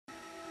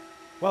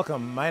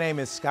Welcome, my name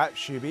is Scott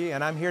Schuby,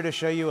 and I'm here to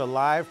show you a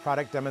live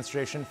product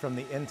demonstration from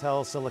the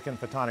Intel Silicon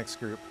Photonics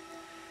group.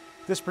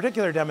 This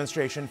particular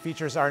demonstration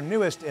features our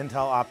newest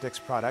Intel optics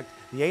product,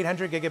 the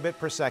 800 gigabit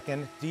per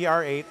second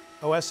DR8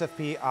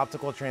 OSFP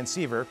optical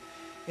transceiver,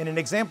 in an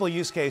example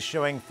use case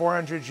showing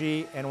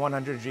 400G and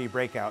 100G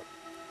breakout.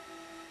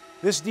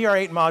 This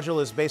DR8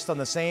 module is based on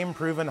the same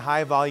proven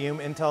high-volume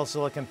Intel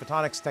Silicon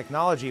Photonics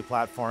technology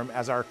platform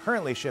as our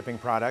currently shipping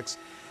products,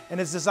 and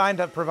is designed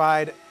to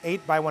provide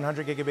 8 by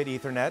 100 gigabit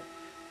Ethernet,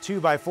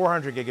 2 by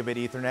 400 gigabit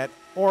Ethernet,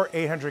 or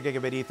 800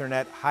 gigabit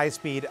Ethernet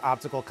high-speed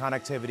optical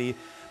connectivity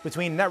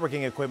between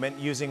networking equipment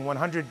using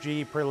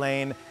 100G per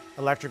lane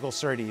electrical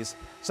SerDes,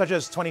 such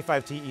as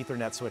 25T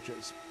Ethernet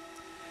switches.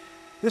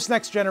 This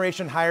next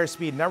generation higher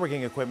speed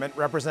networking equipment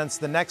represents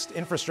the next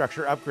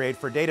infrastructure upgrade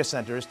for data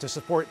centers to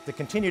support the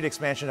continued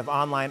expansion of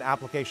online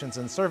applications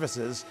and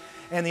services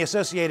and the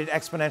associated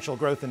exponential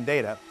growth in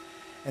data.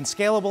 And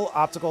scalable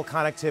optical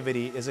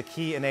connectivity is a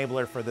key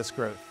enabler for this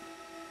growth.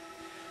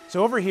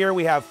 So over here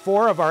we have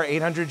 4 of our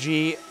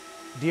 800G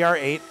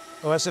DR8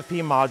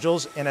 OSFP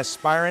modules in a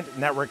Spirent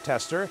network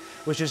tester,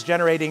 which is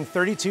generating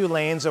 32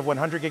 lanes of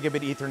 100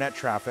 gigabit Ethernet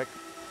traffic.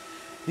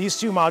 These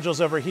 2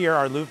 modules over here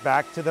are looped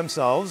back to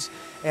themselves,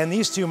 and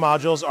these 2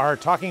 modules are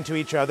talking to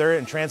each other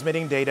and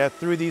transmitting data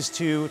through these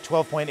 2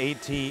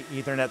 12.8T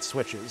Ethernet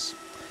switches.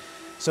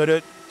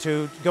 So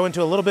to go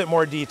into a little bit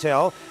more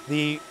detail,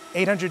 the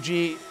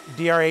 800G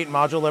DR8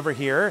 module over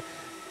here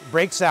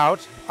breaks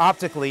out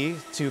optically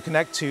to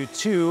connect to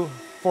 2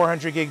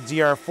 400 gig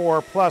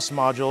DR4 plus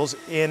modules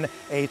in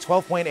a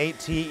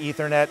 12.8T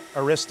Ethernet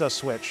Arista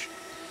switch.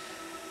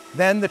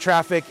 Then the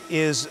traffic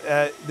is,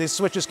 this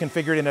switch is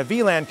configured in a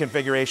VLAN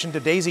configuration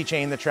to daisy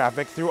chain the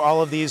traffic through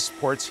all of these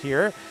ports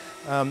here,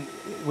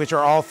 which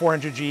are all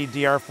 400G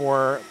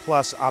DR4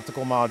 plus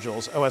optical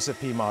modules,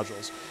 OSFP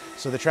modules.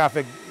 So the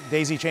traffic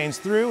daisy chains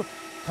through,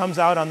 comes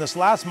out on this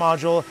last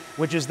module,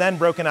 which is then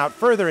broken out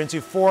further into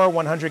 4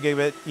 100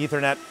 gigabit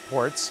Ethernet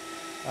ports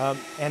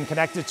and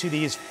connected to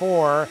these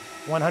 4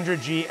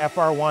 100G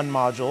FR1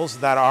 modules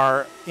that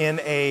are in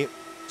a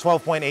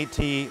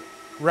 12.8T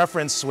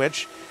reference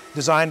switch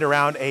designed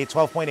around a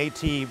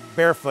 12.8T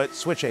barefoot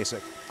switch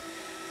ASIC.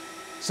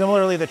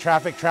 Similarly, the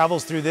traffic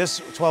travels through this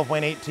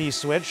 12.8T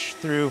switch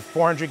through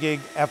 400 gig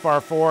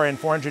FR4 and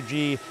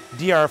 400G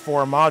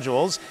DR4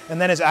 modules,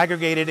 and then is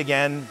aggregated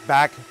again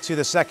back to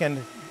the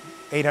second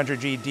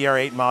 800G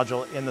DR8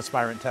 module in the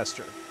Spirent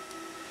tester.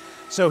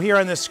 So here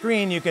on this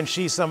screen, you can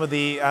see some of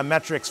the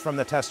metrics from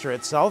the tester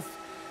itself.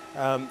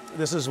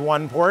 This is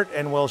one port,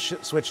 and we'll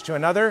switch to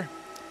another.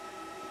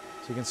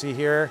 So you can see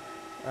here,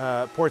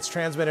 ports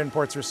transmitted and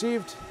ports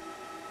received,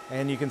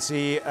 and you can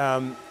see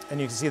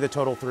the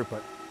total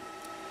throughput.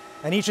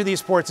 And each of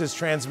these ports is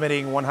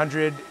transmitting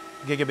 100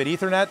 gigabit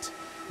Ethernet,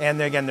 and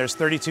again, there's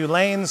 32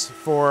 lanes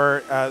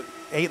for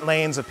 8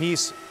 lanes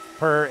apiece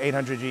per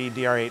 800G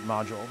DR8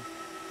 module.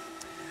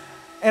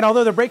 And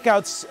although the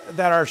breakouts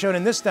that are shown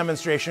in this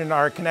demonstration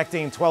are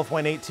connecting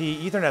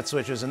 12.8T Ethernet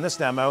switches in this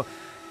demo,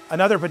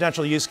 another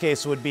potential use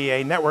case would be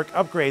a network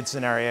upgrade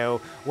scenario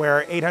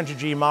where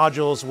 800G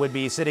modules would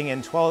be sitting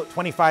in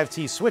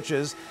 25T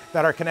switches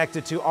that are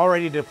connected to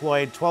already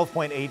deployed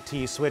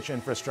 12.8T switch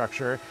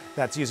infrastructure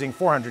that's using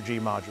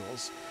 400G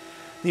modules.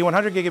 The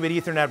 100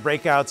 gigabit Ethernet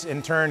breakouts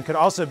in turn could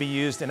also be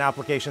used in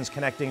applications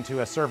connecting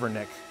to a server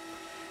NIC.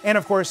 And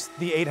of course,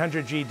 the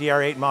 800G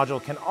DR8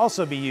 module can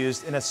also be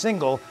used in a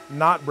single,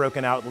 not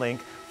broken out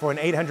link for an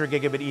 800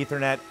 gigabit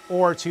Ethernet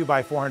or 2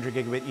 by 400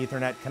 gigabit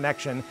Ethernet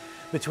connection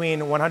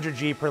between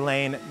 100G per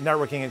lane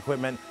networking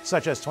equipment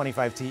such as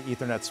 25T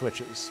Ethernet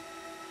switches.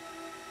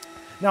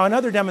 Now,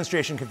 another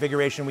demonstration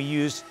configuration we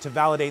used to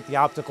validate the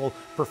optical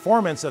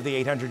performance of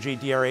the 800G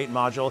DR8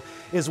 module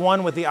is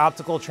one with the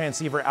optical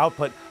transceiver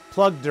output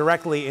plugged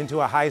directly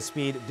into a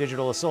high-speed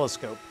digital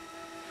oscilloscope.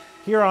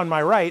 Here on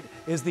my right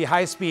is the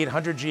high-speed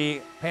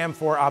 100G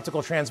PAM4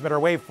 optical transmitter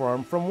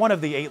waveform from one of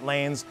the 8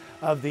 lanes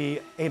of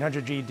the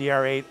 800G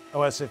DR8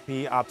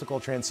 OSFP optical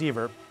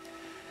transceiver.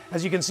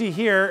 As you can see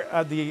here,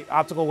 the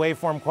optical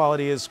waveform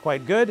quality is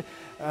quite good,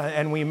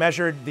 and we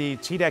measured the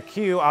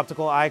TDEC-Q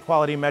optical eye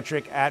quality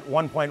metric at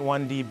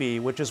 1.1 dB,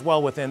 which is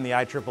well within the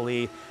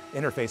IEEE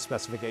interface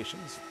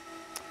specifications.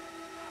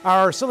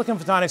 Our Silicon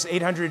Photonics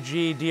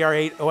 800G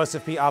DR8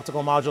 OSFP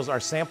optical modules are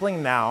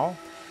sampling now,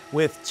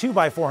 with 2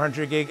 by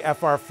 400 gig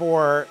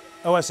FR4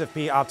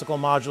 OSFP optical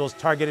modules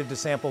targeted to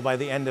sample by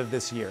the end of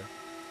this year.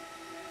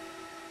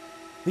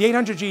 The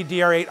 800G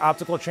DR8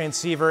 optical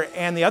transceiver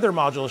and the other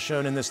modules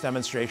shown in this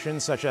demonstration,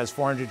 such as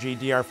 400G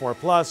DR4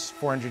 plus,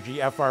 400G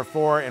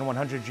FR4, and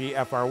 100G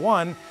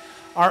FR1,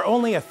 are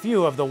only a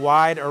few of the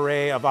wide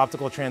array of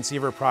optical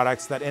transceiver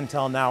products that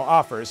Intel now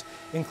offers,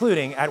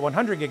 including at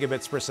 100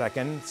 gigabits per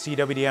second,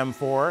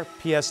 CWDM4,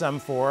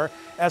 PSM4,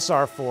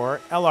 SR4,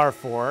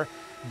 LR4,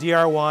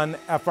 DR1,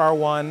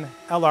 FR1,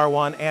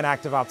 LR1, and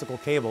active optical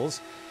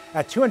cables,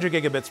 at 200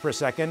 gigabits per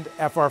second,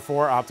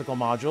 FR4 optical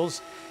modules,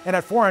 and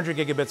at 400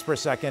 gigabits per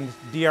second,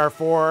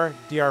 DR4,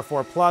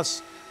 DR4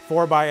 plus,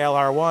 4 by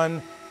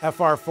LR1,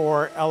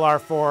 FR4,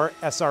 LR4,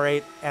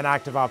 SR8, and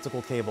active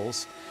optical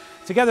cables.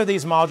 Together,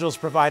 these modules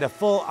provide a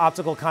full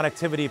optical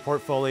connectivity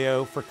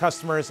portfolio for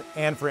customers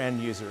and for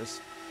end users.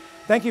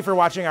 Thank you for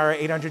watching our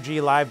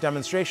 800G live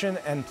demonstration,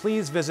 and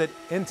please visit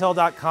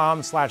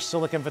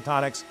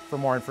intel.com/siliconphotonics for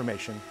more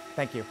information.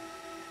 Thank you.